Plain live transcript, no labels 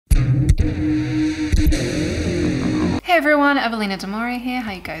Hey everyone, Avelina De Moray here.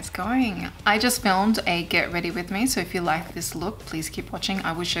 How you guys going? I just filmed a get ready with me, so if you like this look, please keep watching.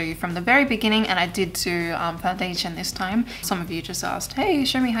 I will show you from the very beginning, and I did do foundation this time. Some of you just asked, hey,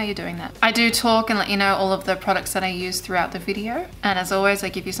 show me how you're doing that. I do talk and let you know all of the products that I use throughout the video. And as always, I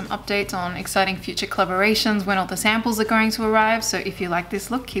give you some updates on exciting future collaborations, when all the samples are going to arrive. So if you like this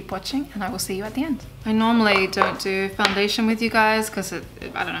look, keep watching and I will see you at the end. I normally don't do foundation with you guys because I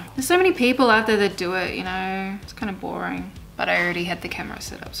don't know. There's so many people out there that do it, you know, it's kind of boring. But I already had the camera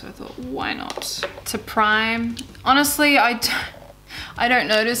set up, so I thought, why not? To prime, honestly, I don't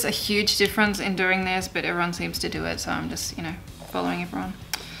notice a huge difference in doing this, but everyone seems to do it, so I'm just, you know, following everyone.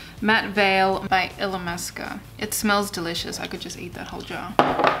 Matte Veil by Illamasqua. It smells delicious. I could just eat that whole jar.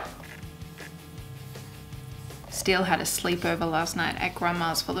 Steele had a sleepover last night at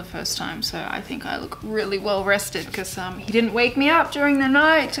Grandma's for the first time, so I think I look really well rested because he didn't wake me up during the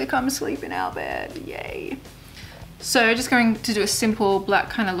night to come sleep in our bed. Yay. So just going to do a simple black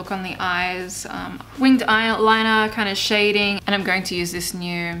kind of look on the eyes, winged eyeliner kind of shading, and I'm going to use this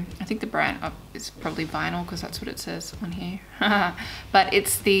new, I think the brand is probably Vinyl because that's what it says on here, but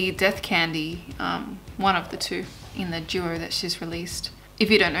it's the Death Candy, one of the two in the duo that she's released. If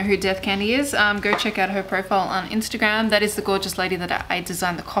you don't know who Death Candy is, go check out her profile on Instagram. That is the gorgeous lady that I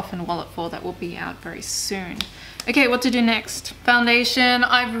designed the coffin wallet for that will be out very soon. Okay, what to do next? Foundation,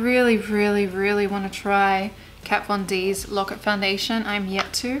 I really want to try Kat Von D's Lock-It Foundation. I'm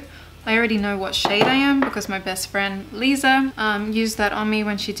yet to. I already know what shade I am because my best friend Lisa used that on me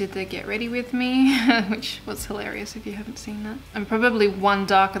when she did the Get Ready With Me, which was hilarious if you haven't seen that. I'm probably one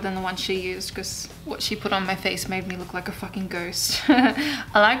darker than the one she used because what she put on my face made me look like a fucking ghost. I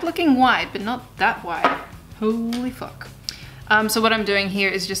like looking white, but not that white. Holy fuck. So what I'm doing here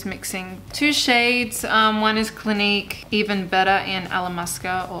is just mixing two shades. One is Clinique, Even Better in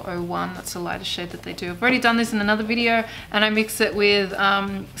Illamasqua, or 01. That's the lightest shade that they do. I've already done this in another video, and I mix it with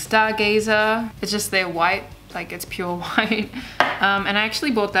Stargazer. It's just their white, like it's pure white. And I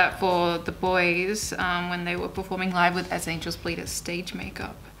actually bought that for the boys when they were performing live with As Angels Bleed as stage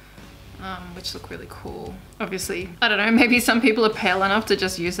makeup. Which look really cool. Obviously, I don't know, maybe some people are pale enough to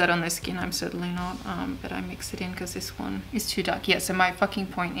just use that on their skin. I'm certainly not, but I mix it in because this one is too dark. Yeah, so my fucking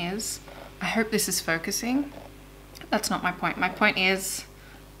point is, I hope this is focusing. That's not my point. My point is,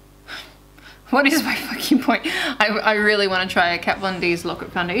 what is my fucking point? I really want to try a Kat Von D's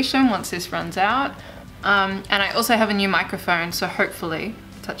Lock-It Foundation once this runs out. And I also have a new microphone, so hopefully,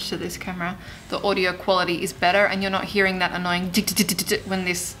 touch to this camera, the audio quality is better and you're not hearing that annoying when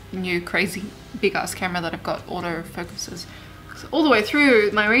this new crazy big ass camera that I've got auto focuses. So all the way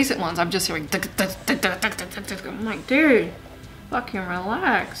through my recent ones I'm just hearing I'm like, dude, fucking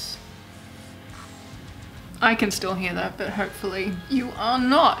relax. I can still hear that, but hopefully you are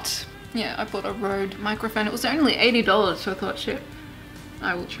not. Yeah, I bought a Rode microphone. It was only $80, so I thought, shit,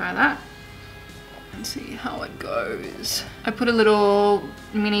 I will try that and see how it goes. I put a little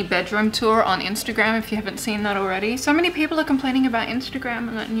mini bedroom tour on Instagram if you haven't seen that already. So many people are complaining about Instagram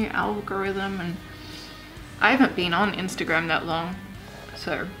and that new algorithm, and I haven't been on Instagram that long,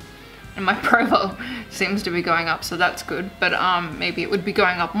 so, and my profile seems to be going up, so that's good, but maybe it would be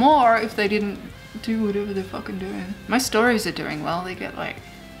going up more if they didn't do whatever they're fucking doing. My stories are doing well. They get like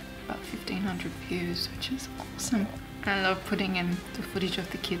about 1,500 views, which is awesome. I love putting in the footage of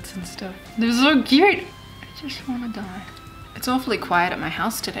the kids and stuff. They're so cute. I just want to die. It's awfully quiet at my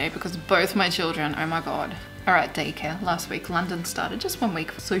house today because both my children, oh my god, are at daycare. Last week London started, just 1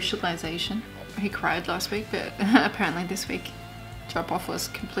 week for socialization. He cried last week, but apparently this week drop off was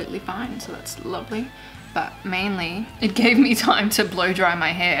completely fine, so that's lovely. But mainly it gave me time to blow dry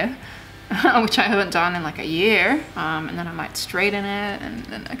my hair, which I haven't done in like a year, and then I might straighten it and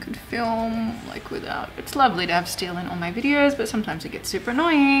then I could film like without. It's lovely to have Steele in all my videos, but sometimes it gets super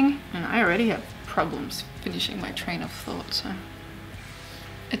annoying and I already have problems finishing my train of thought, so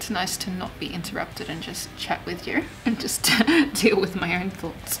it's nice to not be interrupted and just chat with you and just deal with my own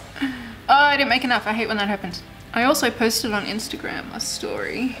thoughts. Oh, I didn't make enough. I hate when that happens. I also posted on Instagram a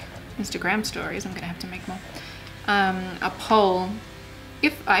story, Instagram stories, I'm gonna have to make more, a poll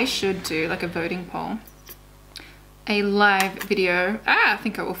if I should do like a voting poll, a live video. I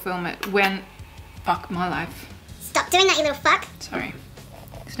think I will film it when, fuck my life. Stop doing that, you little fuck. Sorry,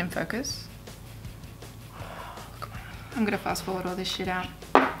 is it in focus? I'm gonna fast forward all this shit out.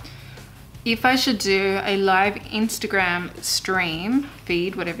 If I should do a live Instagram stream,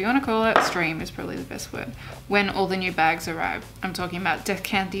 feed, whatever you wanna call it, stream is probably the best word, when all the new bags arrive. I'm talking about Death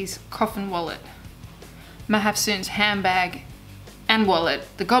Candy's coffin wallet, Mahaf Soon's handbag and wallet,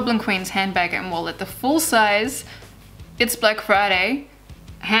 the Goblin Queen's handbag and wallet, the full size, it's Black Friday,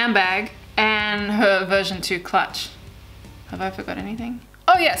 handbag, and her version 2 clutch. Have I forgot anything?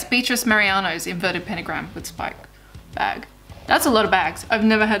 Oh yes, Beatrice Mariano's inverted pentagram with spike bag. That's a lot of bags. I've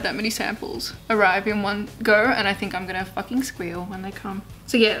never had that many samples arrive in one go, and I think I'm gonna fucking squeal when they come.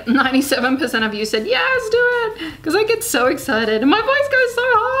 So yeah, 97% of you said yes, do it, because I get so excited and my voice goes so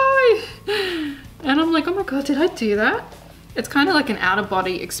high. And I'm like, oh my god, did I do that? It's kind of like an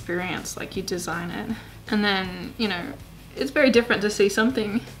out-of-body experience, like you design it. And then, you know, it's very different to see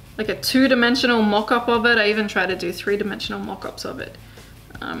something like a 2-dimensional mock-up of it. I even try to do 3-dimensional mock-ups of it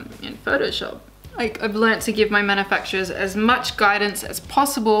in Photoshop. Like, I've learned to give my manufacturers as much guidance as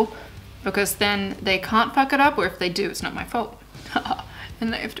possible, because then they can't fuck it up, or if they do, it's not my fault.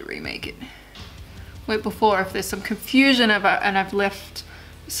 And they have to remake it. Where before, if there's some confusion about, and I've left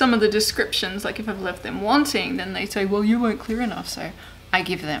some of the descriptions, like if I've left them wanting, then they say, well, you weren't clear enough. So I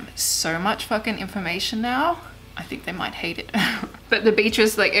give them so much fucking information now, I think they might hate it. But the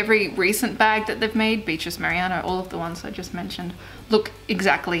Beatrice, like every recent bag that they've made, Beatrice Mariano, all of the ones I just mentioned, look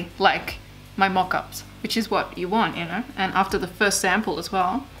exactly like my mock-ups, which is what you want, you know? And after the first sample as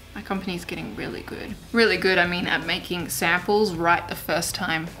well, my company's getting really good. Really good, I mean, at making samples right the first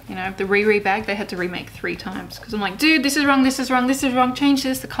time. You know, the Riri bag, they had to remake 3 times, because I'm like, dude, this is wrong, this is wrong, this is wrong, change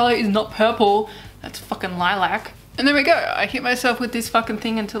this, the color is not purple, that's fucking lilac. And there we go, I hit myself with this fucking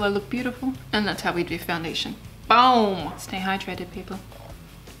thing until I look beautiful. And that's how we do foundation. Boom! Stay hydrated, people.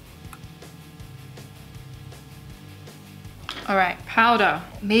 All right, powder.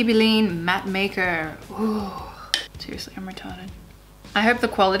 Maybelline Matte Maker. Ooh, seriously, I'm retarded. I hope the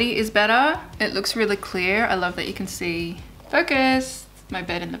quality is better. It looks really clear. I love that you can see, focus, my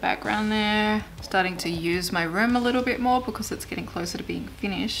bed in the background there. Starting to use my room a little bit more because it's getting closer to being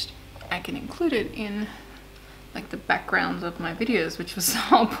finished. I can include it in like the backgrounds of my videos, which was the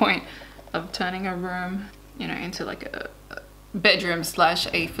whole point of turning a room, you know, into like a bedroom slash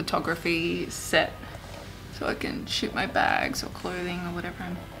a photography set. So I can shoot my bags or clothing or whatever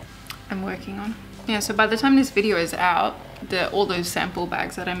I'm working on. Yeah, so by the time this video is out, all those sample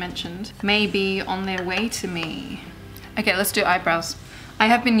bags that I mentioned may be on their way to me. Okay, let's do eyebrows. I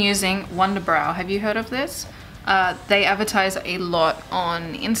have been using Wonderbrow. Have you heard of this? They advertise a lot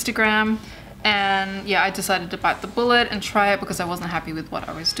on Instagram, and yeah, I decided to bite the bullet and try it because I wasn't happy with what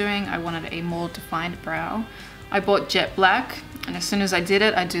I was doing. I wanted a more defined brow. I bought Jet Black, and as soon as I did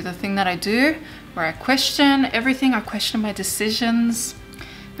it, I do the thing that I do where I question everything. I question my decisions.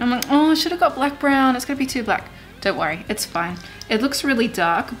 And I'm like, oh, I should have got black brown. It's gonna be too black. Don't worry, it's fine. It looks really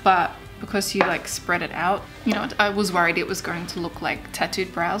dark, but because you like spread it out, you know, I was worried it was going to look like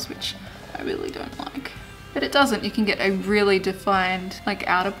tattooed brows, which I really don't like. But it doesn't. You can get a really defined like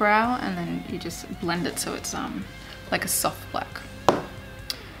outer brow, and then you just blend it so it's like a soft black.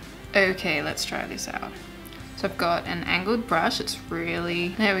 Okay, let's try this out. So I've got an angled brush. It's really,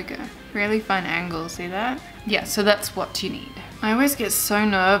 there we go. Really fine angle, see that? Yeah, so that's what you need. I always get so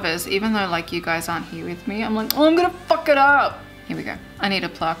nervous, even though like you guys aren't here with me. I'm like, oh, I'm gonna fuck it up. Here we go. I need a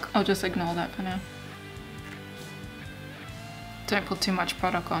pluck. I'll just ignore that for now. Don't put too much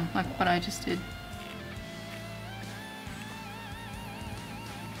product on, like what I just did.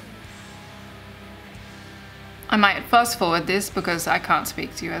 I might fast forward this because I can't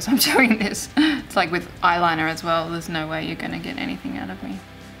speak to you as I'm doing this. It's like with eyeliner as well. There's no way you're gonna get anything out of me.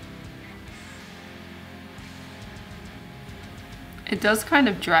 It does kind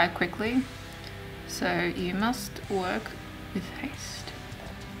of dry quickly, so you must work with haste.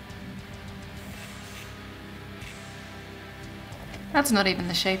 That's not even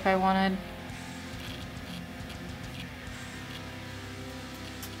the shape I wanted.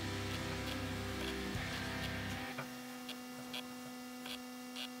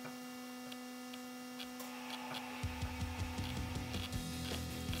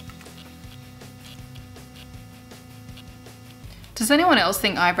 Does anyone else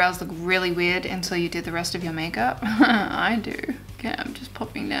think eyebrows look really weird until you do the rest of your makeup? I do. Okay, I'm just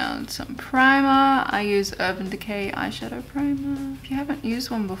popping down some primer. I use Urban Decay eyeshadow primer. If you haven't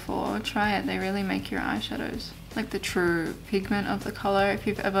used one before, try it. They really make your eyeshadows like the true pigment of the color. If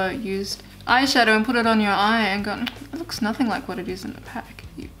you've ever used eyeshadow and put it on your eye and gone, it looks nothing like what it is in the pack,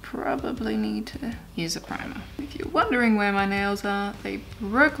 you probably need to use a primer. If you're wondering where my nails are, they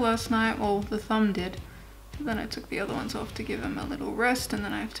broke last night. Well, the thumb did. Then I took the other ones off to give them a little rest, and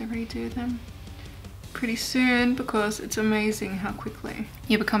then I have to redo them pretty soon because it's amazing how quickly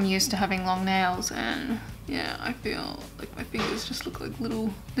you become used to having long nails. And yeah, I feel like my fingers just look like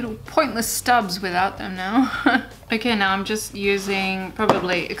little pointless stubs without them now. Okay, now I'm just using,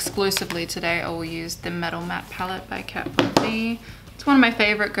 probably exclusively today, I will use the Metal Matte palette by Kat Von D It's one of my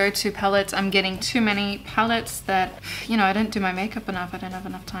favorite go-to palettes. I'm getting too many palettes that, you know, I don't do my makeup enough. I don't have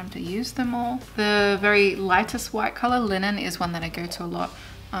enough time to use them all. The very lightest white color, Linen, is one that I go to a lot,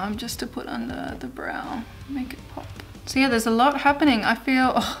 just to put under the brow, make it pop. So yeah, there's a lot happening. I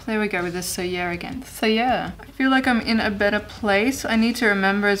feel, oh, there we go with this so yeah again. So yeah, I feel like I'm in a better place. I need to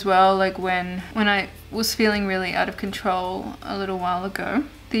remember as well, like when I was feeling really out of control a little while ago,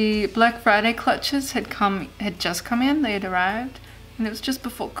 the Black Friday clutches had just come in, they had arrived. And it was just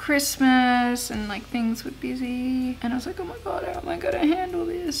before Christmas and like things were busy. And I was like, oh my God, how am I gonna handle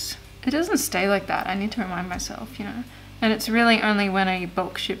this? It doesn't stay like that. I need to remind myself, you know. And it's really only when a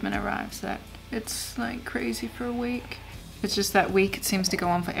bulk shipment arrives that it's like crazy for a week. It's just that week, it seems to go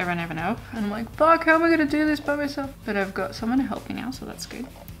on forever and ever and ever. And I'm like, fuck, how am I gonna do this by myself? But I've got someone to help me now, so that's good.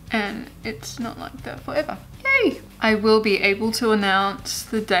 And it's not like that forever. Yay! I will be able to announce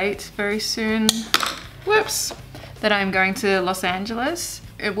the date very soon. Whoops! That I'm going to Los Angeles.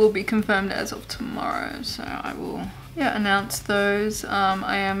 It will be confirmed as of tomorrow, so I will, yeah, announce those.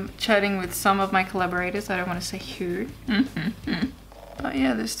 I am chatting with some of my collaborators. I don't want to say who. But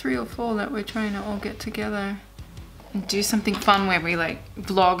yeah, there's 3 or 4 that we're trying to all get together and do something fun where we like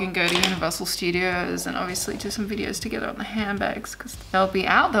vlog and go to Universal Studios and obviously do some videos together on the handbags because they'll be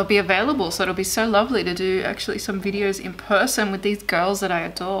out, they'll be available. So it'll be so lovely to do actually some videos in person with these girls that I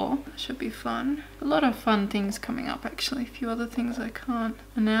adore. That should be fun. A lot of fun things coming up actually. A few other things I can't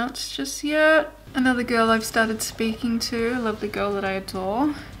announce just yet. Another girl I've started speaking to, a lovely girl that I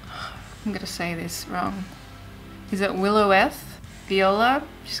adore. I'm gonna say this wrong. Is it Willoweth Viola?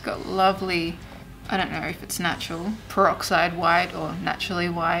 She's got lovely, I don't know if it's natural, peroxide white or naturally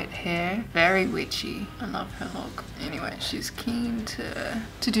white hair. Very witchy. I love her look. Anyway, she's keen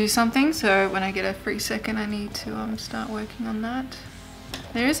to do something, so when I get a free second I need to start working on that.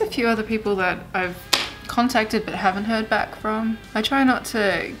 There is a few other people that I've contacted but haven't heard back from. I try not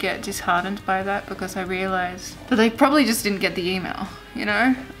to get disheartened by that because I realize that they probably just didn't get the email, you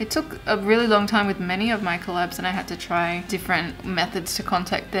know? It took a really long time with many of my collabs and I had to try different methods to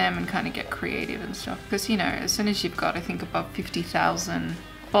contact them and kind of get creative and stuff. Because, you know, as soon as you've got, I think, above 50,000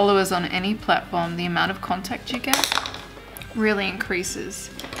 followers on any platform, the amount of contact you get really increases.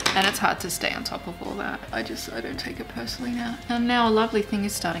 And it's hard to stay on top of all that. I don't take it personally now. And now a lovely thing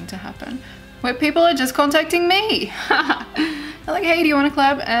is starting to happen where people are just contacting me. They're like, hey, do you want to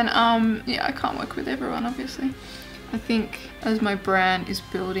collab? And yeah, I can't work with everyone, obviously. I think as my brand is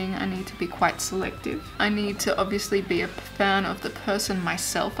building, I need to be quite selective. I need to obviously be a fan of the person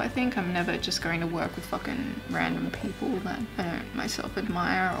myself, I think. I'm never just going to work with fucking random people that I don't myself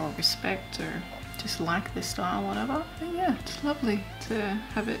admire or respect or just like their style, whatever. But yeah, it's lovely to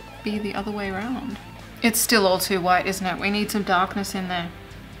have it be the other way around. It's still all too white, isn't it? We need some darkness in there.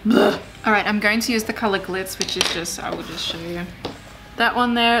 All right, I'm going to use the color Glitz, which is just, I will just show you. That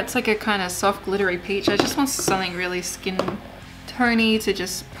one there, it's like a kind of soft glittery peach. I just want something really skin tony to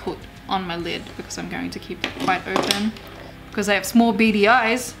just put on my lid because I'm going to keep it quite open. Because I have small beady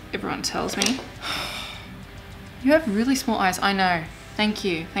eyes, everyone tells me. You have really small eyes, I know. Thank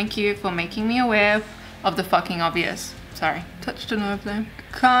you. Thank you for making me aware of the fucking obvious. Sorry, touched a nerve there.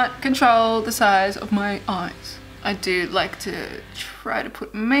 Can't control the size of my eyes. I do like to try to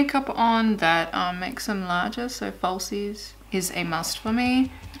put makeup on that makes them larger, so falsies is a must for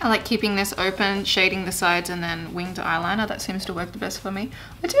me. I like keeping this open, shading the sides, and then winged eyeliner. That seems to work the best for me.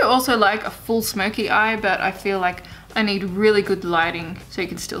 I do also like a full smoky eye, but I feel like I need really good lighting so you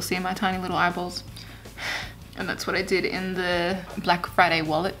can still see my tiny little eyeballs. And that's what I did in the Black Friday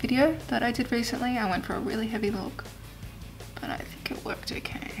wallet video that I did recently. I went for a really heavy look, but I think it worked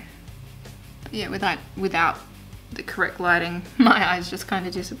okay. But yeah, without the correct lighting, my eyes just kind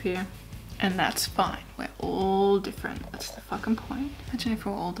of disappear. And that's fine. We're all different. That's the fucking point. Imagine if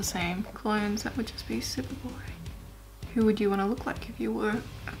we're all the same clones. That would just be super boring. Who would you want to look like if you were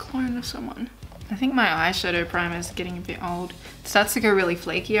a clone of someone? I think my eyeshadow primer is getting a bit old. It starts to go really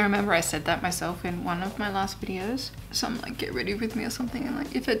flaky. I remember I said that myself in one of my last videos. Some like get ready with me or something, and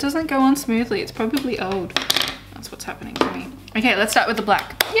like if it doesn't go on smoothly, it's probably old. That's what's happening to me. Okay, let's start with the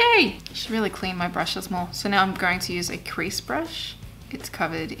black. Yay! I should really clean my brushes more. So now I'm going to use a crease brush. It's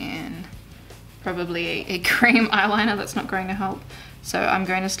covered in probably a cream eyeliner. That's not going to help. So I'm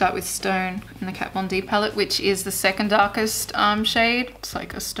going to start with Stone in the Kat Von D palette, which is the second darkest shade. It's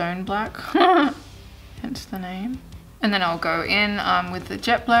like a stone black, hence the name. And then I'll go in with the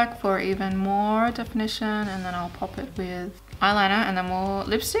jet black for even more definition, and then I'll pop it with eyeliner and then more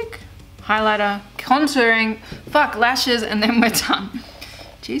lipstick, highlighter, contouring, fuck, lashes, and then we're done.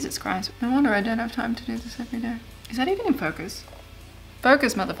 Jesus Christ, no wonder I don't have time to do this every day. Is that even in focus?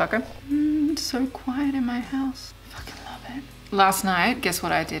 Focus, motherfucker. It's so quiet in my house. I fucking love it. last night, guess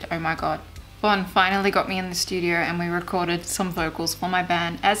what I did? Oh my god. Bon finally got me in the studio and we recorded some vocals for my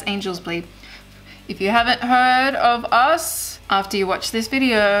band As Angels Bleed. If you haven't heard of us, after you watch this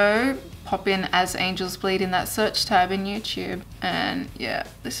video, pop in As Angels Bleed in that search tab in YouTube and yeah,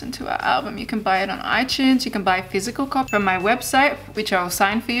 listen to our album. You can buy it on iTunes, you can buy a physical copy from my website, which I will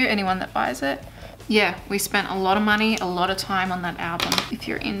sign for you, anyone that buys it. Yeah, we spent a lot of money, a lot of time on that album. If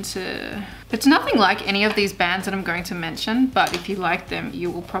you're into... It's nothing like any of these bands that I'm going to mention, but if you like them, you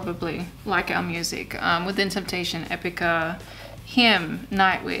will probably like our music. Within Temptation, Epica, Him,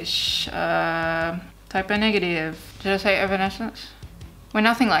 Nightwish, Typo Negative. Did I say Evanescence? We're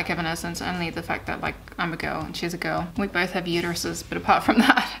nothing like Evanescence, only the fact that like I'm a girl and she's a girl. We both have uteruses, but apart from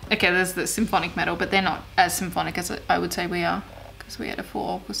that. Okay, there's the symphonic metal, but they're not as symphonic as I would say we are. We had a full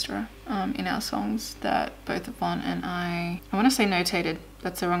orchestra in our songs that both Yvonne and I want to say notated,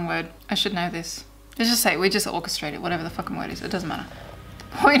 that's the wrong word, I should know this. Let's just say we just orchestrated, whatever the fucking word is, it doesn't matter.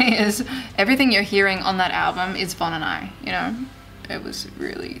 The point is, everything you're hearing on that album is Yvonne and I, you know. It was a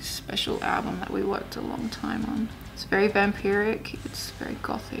really special album that we worked a long time on. It's very vampiric, it's very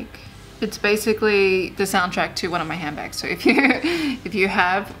gothic. It's basically the soundtrack to one of my handbags. So if you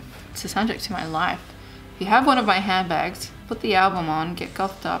have, it's the soundtrack to my life. If you have one of my handbags, put the album on, get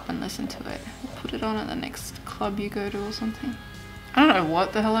gothed up and listen to it. Put it on at the next club you go to or something. I don't know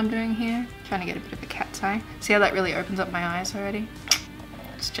what the hell I'm doing here. Trying to get a bit of a cat's eye. See how that really opens up my eyes already?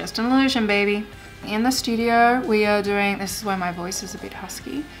 It's just an illusion, baby. In the studio, we are doing, this is why my voice is a bit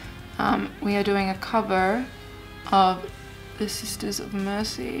husky. We are doing a cover of the Sisters of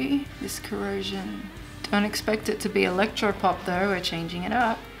Mercy, This Corrosion. Don't expect it to be electropop though, we're changing it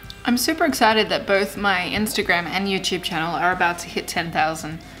up. I'm super excited that both my Instagram and YouTube channel are about to hit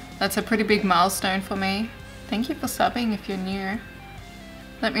 10,000. That's a pretty big milestone for me. Thank you for subbing if you're new.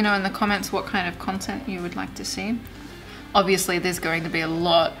 Let me know in the comments what kind of content you would like to see. Obviously there's going to be a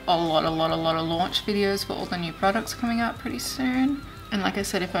lot of launch videos for all the new products coming out pretty soon. And like I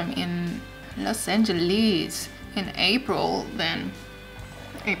said, if I'm in Los Angeles in April, then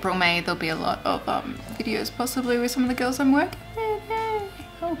April, May, there'll be a lot of videos possibly with some of the girls I'm working with.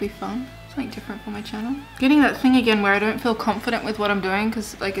 That'll be fun. Something different for my channel. Getting that thing again where I don't feel confident with what I'm doing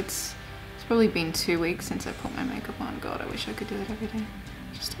because like it's probably been 2 weeks since I put my makeup on. God, I wish I could do it every day.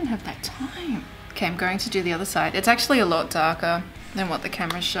 I just don't have that time. Okay, I'm going to do the other side. It's actually a lot darker than what the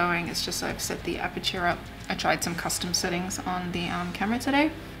camera's showing. It's just I've set the aperture up. I tried some custom settings on the camera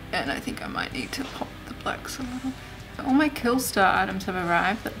today and I think I might need to pop the blacks a little bit. All my Kilstar items have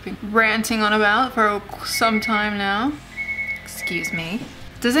arrived that I've been ranting on about for some time now. Excuse me.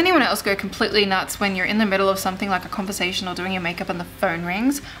 Does anyone else go completely nuts when you're in the middle of something like a conversation or doing your makeup and the phone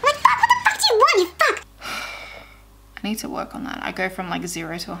rings? What the fuck do you want, you fuck? I need to work on that. I go from like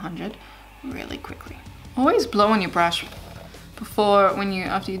 0 to 100 really quickly. Always blow on your brush after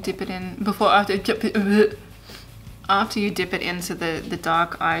you dip it into the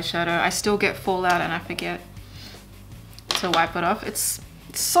dark eyeshadow. I still get fallout and I forget to wipe it off. It's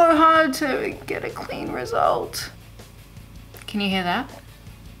so hard to get a clean result. Can you hear that?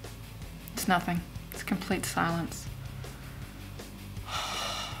 It's nothing. It's complete silence.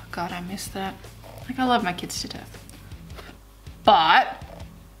 God, I miss that. Like, I love my kids to death. But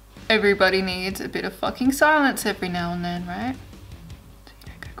everybody needs a bit of fucking silence every now and then, right? So you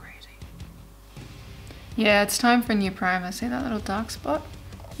don't go crazy. Yeah, it's time for a new primer. See that little dark spot?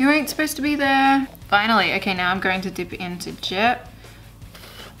 You ain't supposed to be there. Finally, okay, now I'm going to dip into Jet.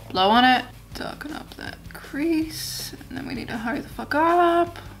 Blow on it. Darken up that crease. And then we need to hurry the fuck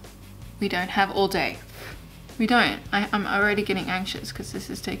up. We don't have all day. We don't. I'm already getting anxious because this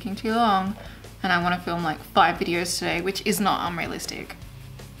is taking too long and I want to film like 5 videos today, which is not unrealistic.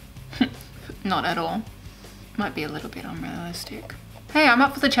 Not at all. Might be a little bit unrealistic. Hey, I'm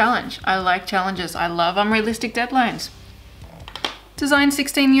up for the challenge. I like challenges. I love unrealistic deadlines. Design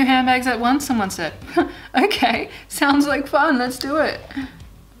 16 new handbags at once, someone said. Okay, sounds like fun. Let's do it.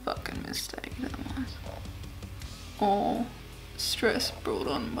 Fucking mistake that was. Oh. Stress brought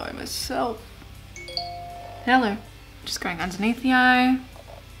on by myself. Hello. Just going underneath the eye.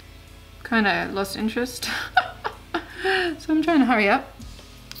 Kind of lost interest. So I'm trying to hurry up.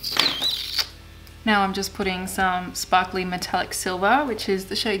 Now I'm just putting some sparkly metallic silver, which is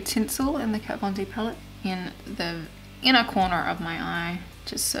the shade Tinsel in the Kat Von D palette, in the inner corner of my eye.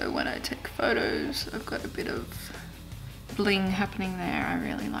 Just so when I take photos, I've got a bit of bling happening there. I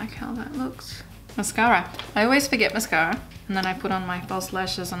really like how that looks. Mascara. I always forget mascara. And then I put on my false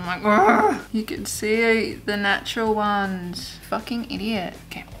lashes and I'm like, "Argh!" You can see the natural ones. Fucking idiot.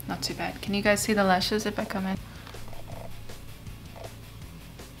 Okay, not too bad. Can you guys see the lashes if I come in?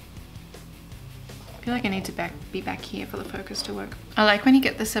 I feel like I need to be back here for the focus to work. I like when you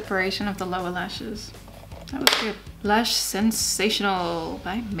get the separation of the lower lashes. That was good. Lash Sensational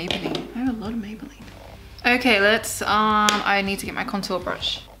by Maybelline. I have a lot of Maybelline. Okay, let's, I need to get my contour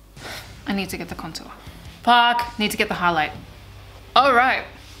brush. I need to get the contour. Fuck, need to get the highlight. All right,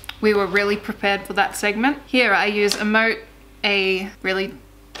 we were really prepared for that segment. Here I use Emote, a really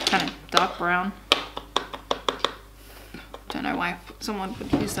kind of dark brown. Don't know why someone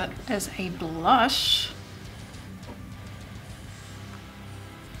would use that as a blush.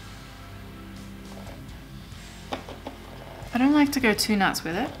 I don't like to go too nuts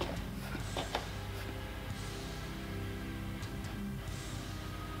with it.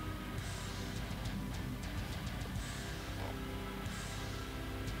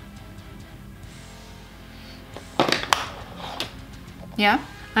 Yeah,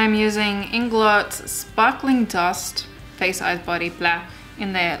 I'm using Inglott's Sparkling Dust Face, Eyes, Body, blah,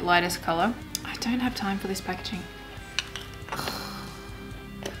 in their lightest color. I don't have time for this packaging.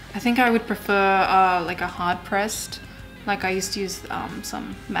 I think I would prefer like a hard pressed. Like I used to use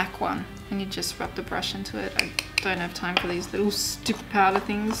some MAC one, and you just rub the brush into it. I don't have time for these little stupid powder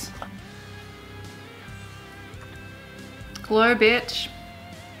things. Glow, bitch.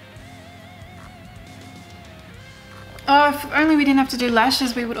 Oh, if only we didn't have to do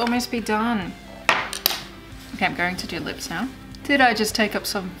lashes, we would almost be done. Okay, I'm going to do lips now. Did I just take up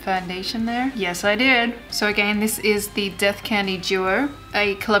some foundation there? Yes, I did. So again, this is the Death Candy Duo,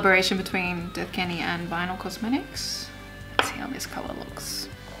 a collaboration between Death Candy and Vinyl Cosmetics. Let's see how this color looks.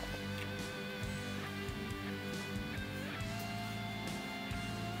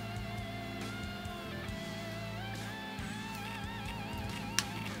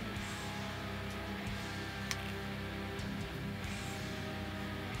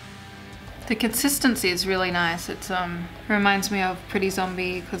 The consistency is really nice. It reminds me of Pretty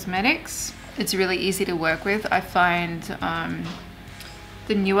Zombie Cosmetics. It's really easy to work with. I find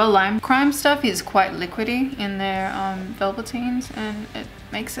the newer Lime Crime stuff is quite liquidy in their velveteens, and it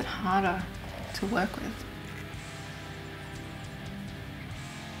makes it harder to work with.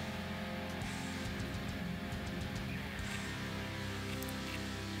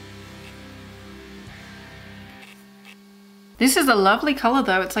 This is a lovely color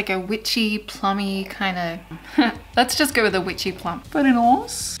though. It's like a witchy, plummy kind of... Let's just go with a witchy plum. Very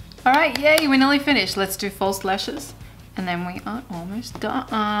nice. All right, yay, we're nearly finished. Let's do false lashes. And then we are almost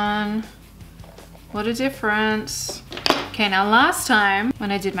done. What a difference. Okay, now last time when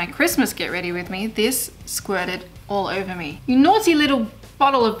I did my Christmas get ready with me, this squirted all over me. You naughty little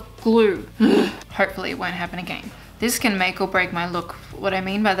bottle of glue. Hopefully it won't happen again. This can make or break my look. What I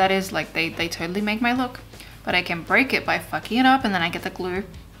mean by that is like they totally make my look. But I can break it by fucking it up, and then I get the glue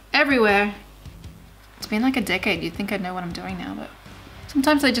everywhere. It's been like a decade. You'd think I'd know what I'm doing now, but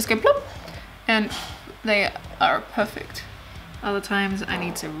sometimes they just go plop and they are perfect. Other times I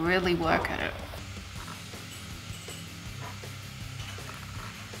need to really work at it.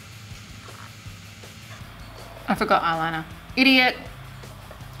 I forgot eyeliner. Idiot!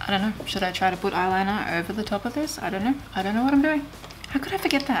 I don't know. Should I try to put eyeliner over the top of this? I don't know. I don't know what I'm doing. How could I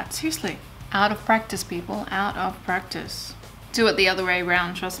forget that? Seriously. Out of practice, people, out of practice. Do it the other way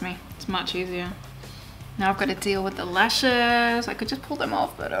around, trust me. It's much easier. Now I've got to deal with the lashes. I could just pull them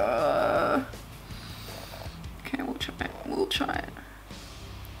off, but okay, we'll try it, we'll try it.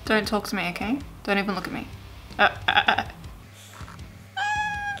 Don't talk to me, okay? Don't even look at me.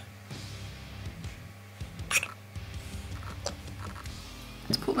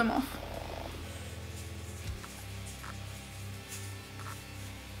 Let's pull them off.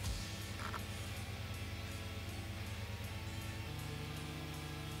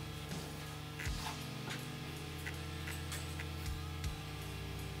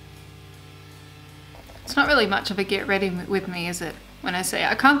 It's not really much of a get ready with me, is it? When I say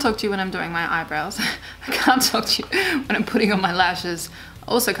I can't talk to you when I'm doing my eyebrows. I can't talk to you when I'm putting on my lashes.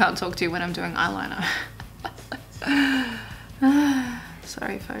 I also can't talk to you when I'm doing eyeliner.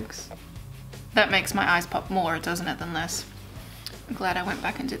 Sorry, folks. That makes my eyes pop more, doesn't it, than less. I'm glad I went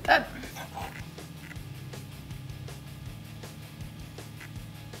back and did that.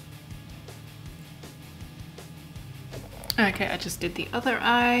 Okay, I just did the other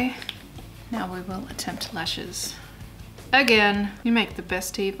eye. Now we will attempt lashes. Again, you make the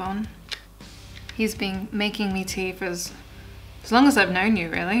best tea, Von. He's been making me tea for as long as I've known you,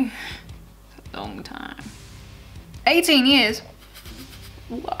 really. It's a long time. 18 years?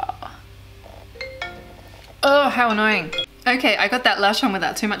 Wow. Oh, how annoying. Okay, I got that lash on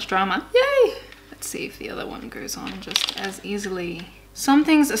without too much drama. Yay! Let's see if the other one goes on just as easily. Some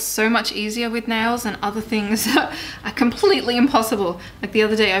things are so much easier with nails and other things are completely impossible. Like the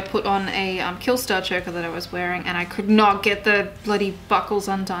other day I put on a Kilstar choker that I was wearing and I could not get the bloody buckles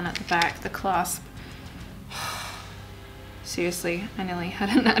undone at the back, the clasp. Seriously, I nearly had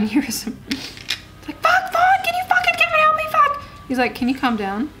an aneurysm. Like, fuck, can you fucking help me, fuck? He's like, can you calm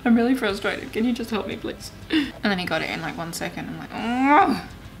down? I'm really frustrated. Can you just help me, please? And then he got it in like 1 second. I'm like, oh.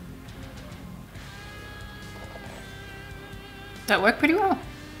 That worked pretty well.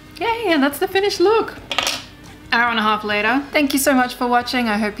 Yay, and that's the finished look. Hour and a half later. Thank you so much for watching.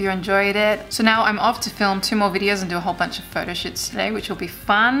 I hope you enjoyed it. So now I'm off to film 2 more videos and do a whole bunch of photo shoots today, which will be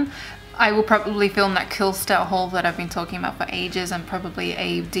fun. I will probably film that Kilstar haul that I've been talking about for ages and probably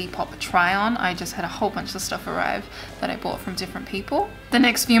a Depop try on. I just had a whole bunch of stuff arrive that I bought from different people. The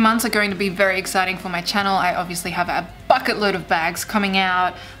next few months are going to be very exciting for my channel. I obviously have a bucket load of bags coming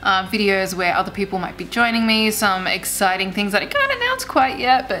out, videos where other people might be joining me, some exciting things that I can't announce quite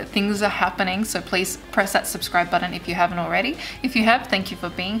yet, but things are happening. So please press that subscribe button if you haven't already. If you have, thank you for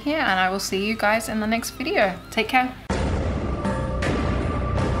being here and I will see you guys in the next video. Take care.